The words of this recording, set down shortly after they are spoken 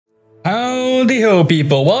Howdy-ho,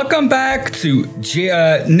 people. Welcome back to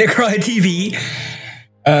NecrolydeTV.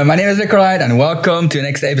 My name is Necrolyde, and welcome to the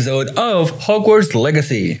next episode of Hogwarts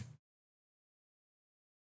Legacy.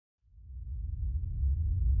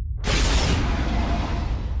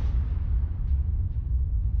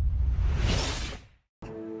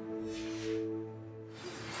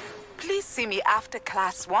 Please see me after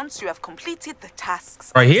class once you have completed the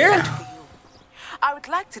tasks. Right here? I would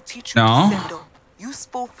like to teach you No. Descendo,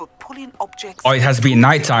 useful for pulling objects. Oh, it has to be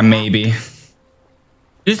nighttime, maybe.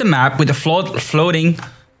 Use the map with the floating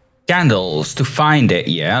candles to find it.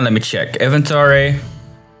 Yeah, let me check. Inventory.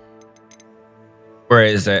 Where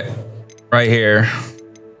is it? Right here.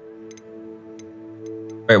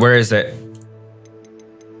 Wait, where is it?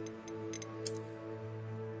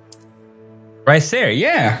 Right there,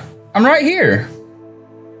 yeah. I'm right here.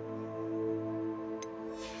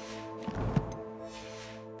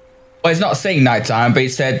 Well, it's not saying nighttime, but it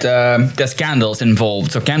said there's candles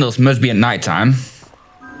involved, so candles must be at nighttime.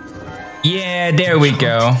 Yeah, there we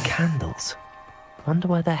go. Candles. Wonder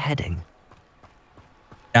where they're heading.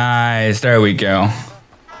 Nice, there we go.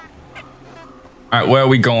 Alright, where are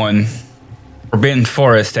we going? Forbidden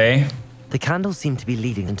Forest, eh? The candles seem to be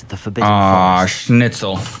leading into the Forbidden Ah, Forest.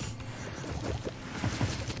 schnitzel.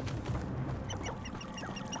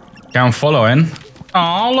 Okay, I'm following.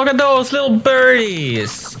 Oh, look at those little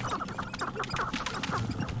birdies.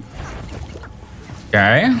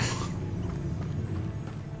 Okay.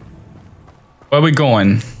 Where are we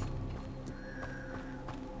going?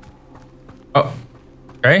 Oh,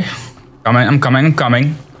 okay. I'm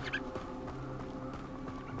coming.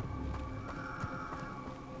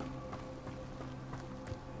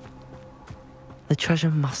 The treasure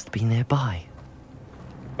must be nearby. I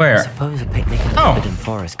Where? suppose a picnic in the Forbidden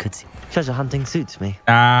Forest could see. Treasure hunting suits me.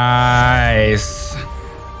 Nice.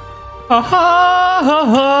 Ha ha ha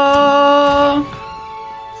ha.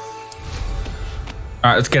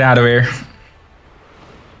 Alright, let's get out of here.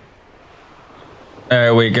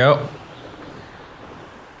 There we go.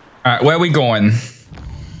 Alright, where are we going?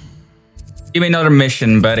 Give me another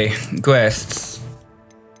mission, buddy. Quests.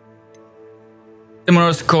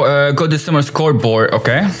 Go to similar scoreboard,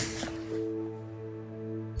 okay.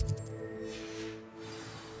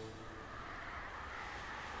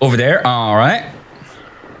 Over there, alright.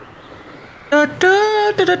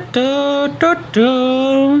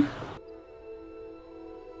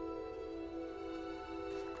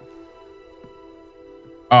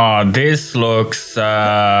 Oh, this looks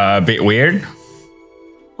a bit weird.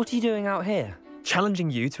 What are you doing out here? Challenging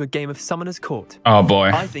you to a game of Summoner's Court. Oh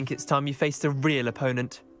boy. I think it's time you faced a real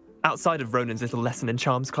opponent, outside of Ronan's little lesson in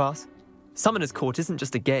charms class. Summoner's Court isn't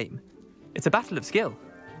just a game. It's a battle of skill.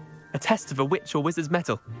 A test of a witch or wizard's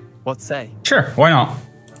mettle. What say? Sure, why not?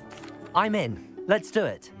 I'm in. Let's do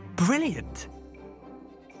it. Brilliant!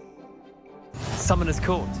 Summoner's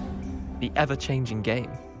Court. The ever-changing game.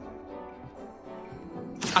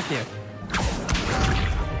 Akio.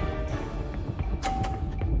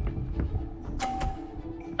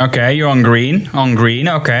 Okay, you're on green. On green,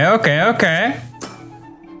 okay.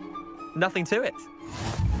 Nothing to it.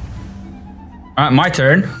 Alright, my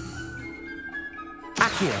turn.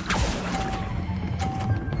 Akio.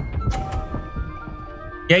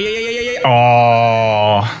 Yeah.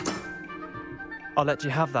 Oh. I'll let you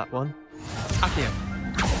have that one. Akio.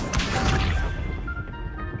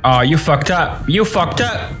 Oh, you fucked up. You fucked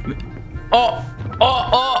up. Oh.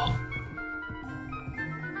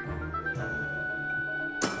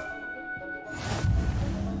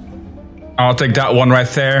 I'll take that one right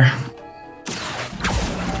there.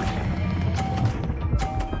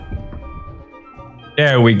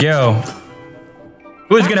 There we go.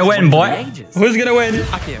 Who's gonna win, boy? Who's gonna win?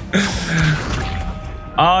 Akio.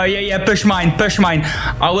 Oh, yeah, push mine.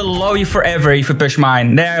 I will love you forever if you push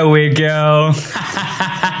mine. There we go.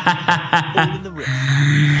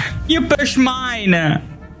 You push mine.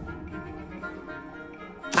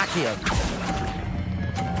 Akio.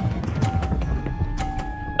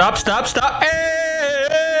 Stop.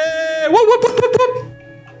 Hey! Whoop.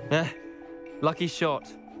 Lucky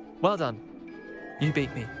shot. Well done. You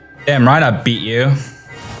beat me. Damn right I beat you.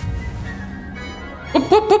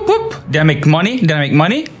 Whoop. Did I make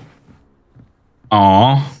money?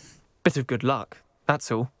 Aw. Bit of good luck,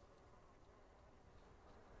 that's all.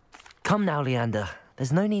 Come now, Leander.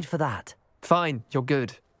 There's no need for that. Fine, you're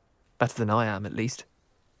good. Better than I am, at least.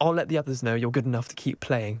 I'll let the others know you're good enough to keep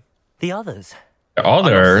playing. The others? The I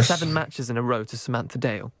others? lost 7 matches in a row to Samantha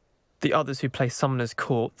Dale. The others who play Summoner's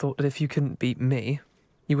Court thought that if you couldn't beat me,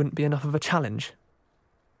 you wouldn't be enough of a challenge.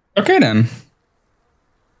 Okay then.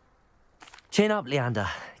 Chin up, Leander.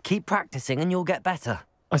 Keep practicing and you'll get better.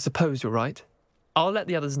 I suppose you're right. I'll let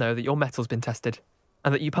the others know that your metal's been tested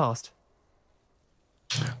and that you passed.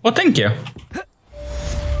 Well, thank you.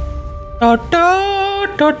 Da, da,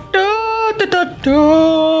 da, da, da, da,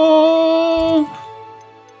 da.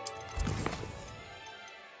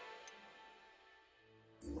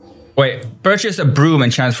 Wait, purchase a broom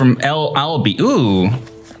and chance from Albi. Ooh,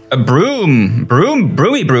 a broom.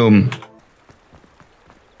 Broomy broom.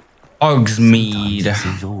 Hogsmeade.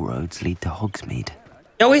 Seems all roads lead to Hogsmeade.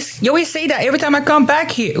 You always say that every time I come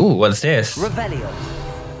back here. Ooh, what's this? Revelio.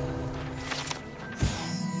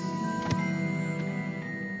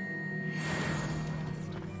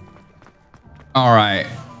 All right.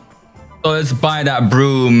 So let's buy that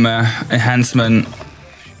broom enhancement.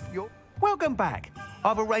 Welcome back.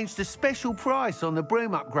 I've arranged a special price on the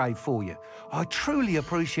broom upgrade for you. I truly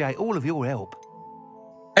appreciate all of your help.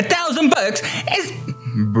 $1,000 is...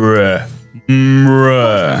 Bruh.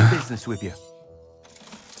 Business with you.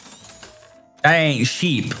 That ain't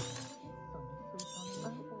cheap.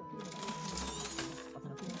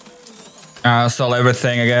 I'll sell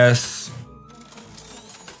everything, I guess.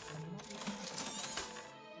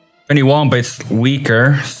 21, but it's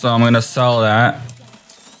weaker, so I'm gonna sell that.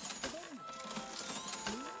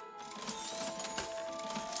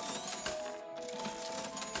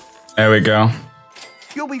 There we go.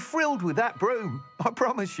 You'll be thrilled with that broom, I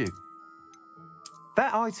promise you.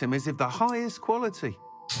 That item is of the highest quality.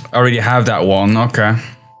 I already have that one, okay.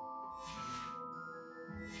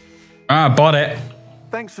 Ah, bought it.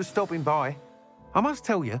 Thanks for stopping by. I must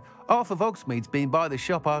tell you, half of Hogsmeade's been by the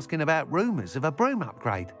shop asking about rumours of a broom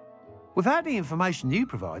upgrade. Without the information you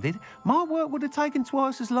provided, my work would have taken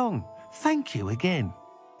twice as long. Thank you again.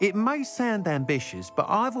 It may sound ambitious, but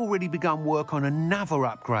I've already begun work on another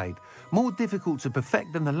upgrade, more difficult to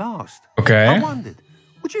perfect than the last. Okay. I wondered,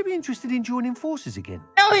 would you be interested in joining forces again?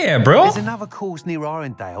 Hell yeah, bro. There's another course near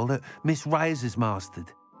Arendelle that Miss Reyes has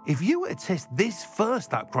mastered. If you were to test this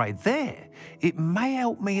first upgrade there, it may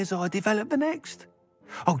help me as I develop the next.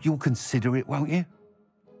 Oh, you'll consider it, won't you?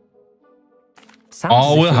 Sounds I as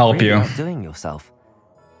if will you're help really you. outdoing yourself.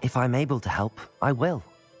 If I'm able to help, I will.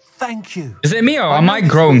 Thank you. Is it me or am I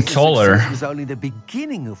growing taller? This was only the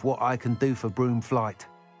beginning of what I can do for broom flight.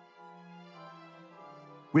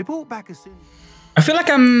 Report back as soon. I feel like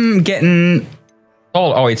I'm getting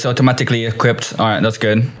tall. Oh, it's automatically equipped. All right, that's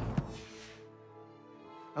good.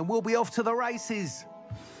 And we'll be off to the races.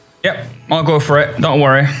 Yep, I'll go for it. Don't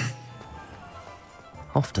worry.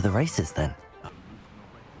 Off to the races then.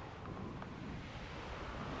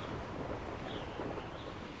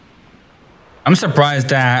 I'm surprised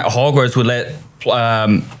that Hogwarts would let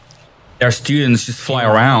their students just fly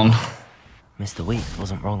around. Mr. Weeks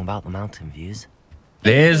wasn't wrong about the mountain views.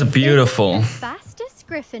 It is beautiful. Fastest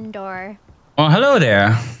Gryffindor. Oh, hello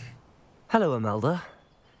there. Hello, Imelda.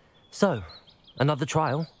 So, another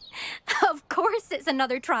trial? Of course it's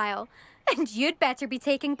another trial. And you'd better be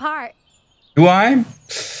taking part. Do I?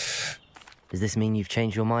 Does this mean you've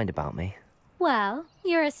changed your mind about me? Well,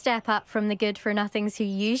 you're a step up from the good-for-nothings who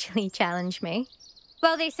usually challenge me.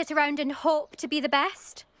 While they sit around and hope to be the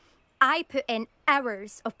best, I put in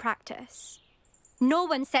hours of practice. No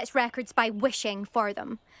one sets records by wishing for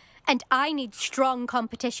them. And I need strong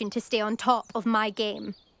competition to stay on top of my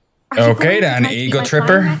game. Are you Okay going to then, try to beat ego my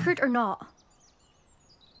tripper. flying record or not?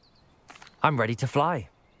 I'm ready to fly.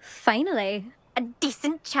 Finally, a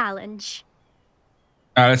decent challenge.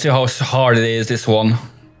 Let's see how hard it is, this one.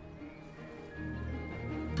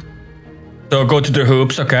 So go to the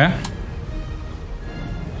hoops, okay.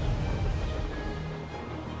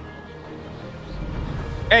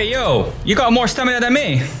 Hey, yo, you got more stamina than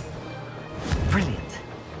me. Brilliant.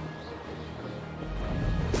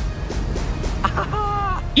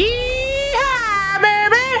 Yeehaw,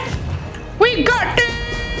 baby! We got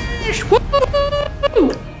this! Woo!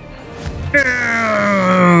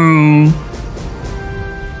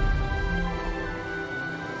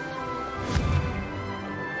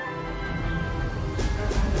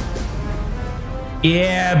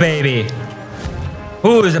 Yeah, baby.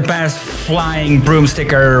 Who is the best flying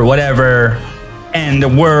broomstick or whatever in the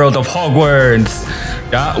world of Hogwarts?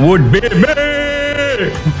 That would be me!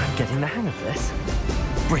 I'm getting the hang of this.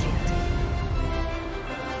 Brilliant.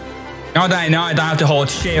 Now that I know I don't have to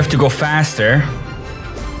hold shift to go faster,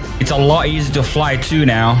 it's a lot easier to fly too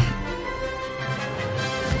now.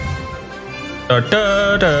 Da,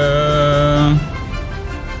 da, da.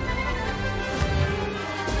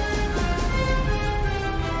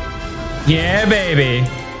 Yeah, baby.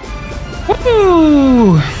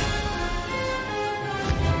 Woo!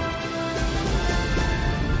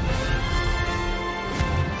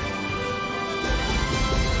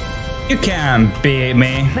 You can't beat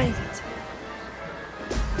me. Made it.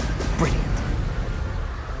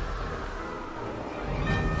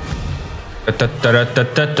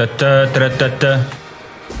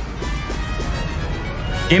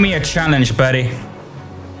 Give me a challenge, buddy.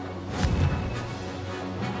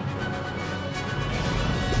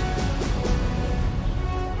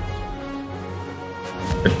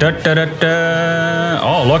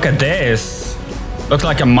 Oh, look at this. Looks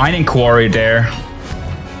like a mining quarry there.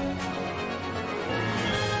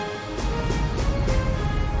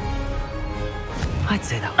 I'd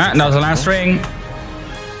say that was That was the last ring.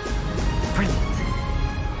 brilliant.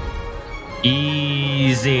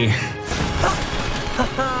 Easy.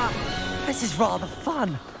 This is rather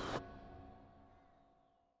fun.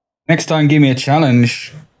 Next time, give me a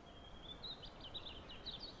challenge.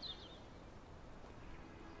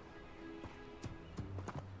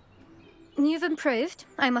 You've improved,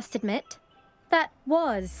 I must admit. That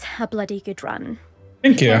was a bloody good run.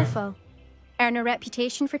 Thank you. Careful. Earn a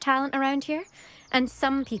reputation for talent around here, and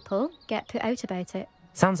some people get put out about it.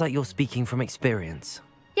 Sounds like you're speaking from experience.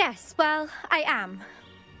 Yes, well, I am.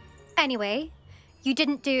 Anyway, you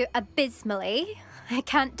didn't do abysmally. I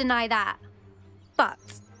can't deny that. But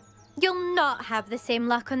you'll not have the same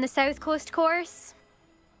luck on the South Coast course.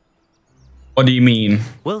 What do you mean?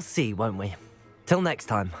 We'll see, won't we? Till next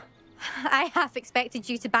time. I half expected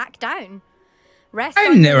you to back down. Rest I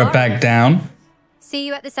on your never laurels. back down. See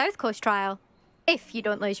you at the South Coast trial, if you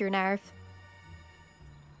don't lose your nerve.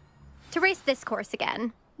 To race this course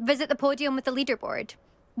again, visit the podium with the leaderboard,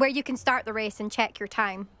 where you can start the race and check your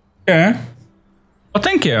time. Okay. Well,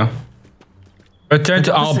 thank you. Return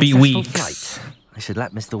to Another RB successful Weeks. flight. I should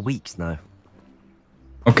let Mr. Weeks know.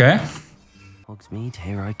 Okay. Hogsmeade,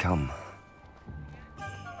 here I come.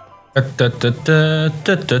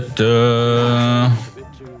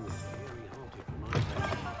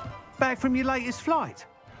 Back from your latest flight?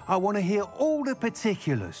 I want to hear all the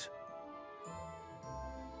particulars.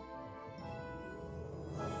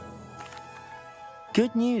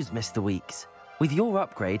 Good news, Mr. Weeks. With your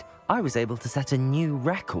upgrade, I was able to set a new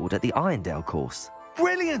record at the Irondale course.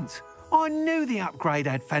 Brilliant! I knew the upgrade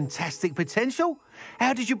had fantastic potential.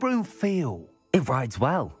 How did your broom feel? It rides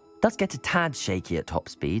well. Does get a tad shaky at top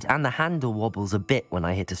speed, and the handle wobbles a bit when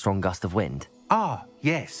I hit a strong gust of wind. Ah,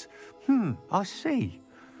 yes. I see.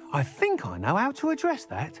 I think I know how to address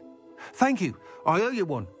that. Thank you. I owe you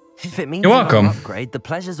one. If it means You're another welcome. upgrade, the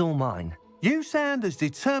pleasure's all mine. You sound as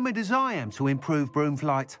determined as I am to improve broom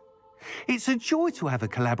flight. It's a joy to have a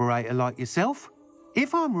collaborator like yourself.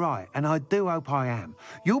 If I'm right, and I do hope I am,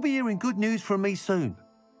 you'll be hearing good news from me soon.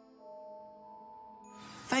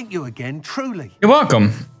 Thank you again, truly. You're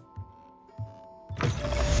welcome.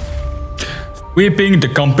 Sweeping the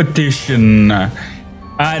competition.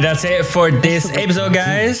 That's it for this episode,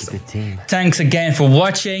 guys. Good team. Thanks again for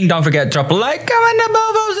watching. Don't forget to drop a like, comment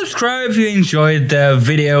above, or subscribe if you enjoyed the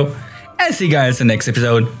video. And see you guys in the next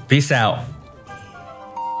episode. Peace out.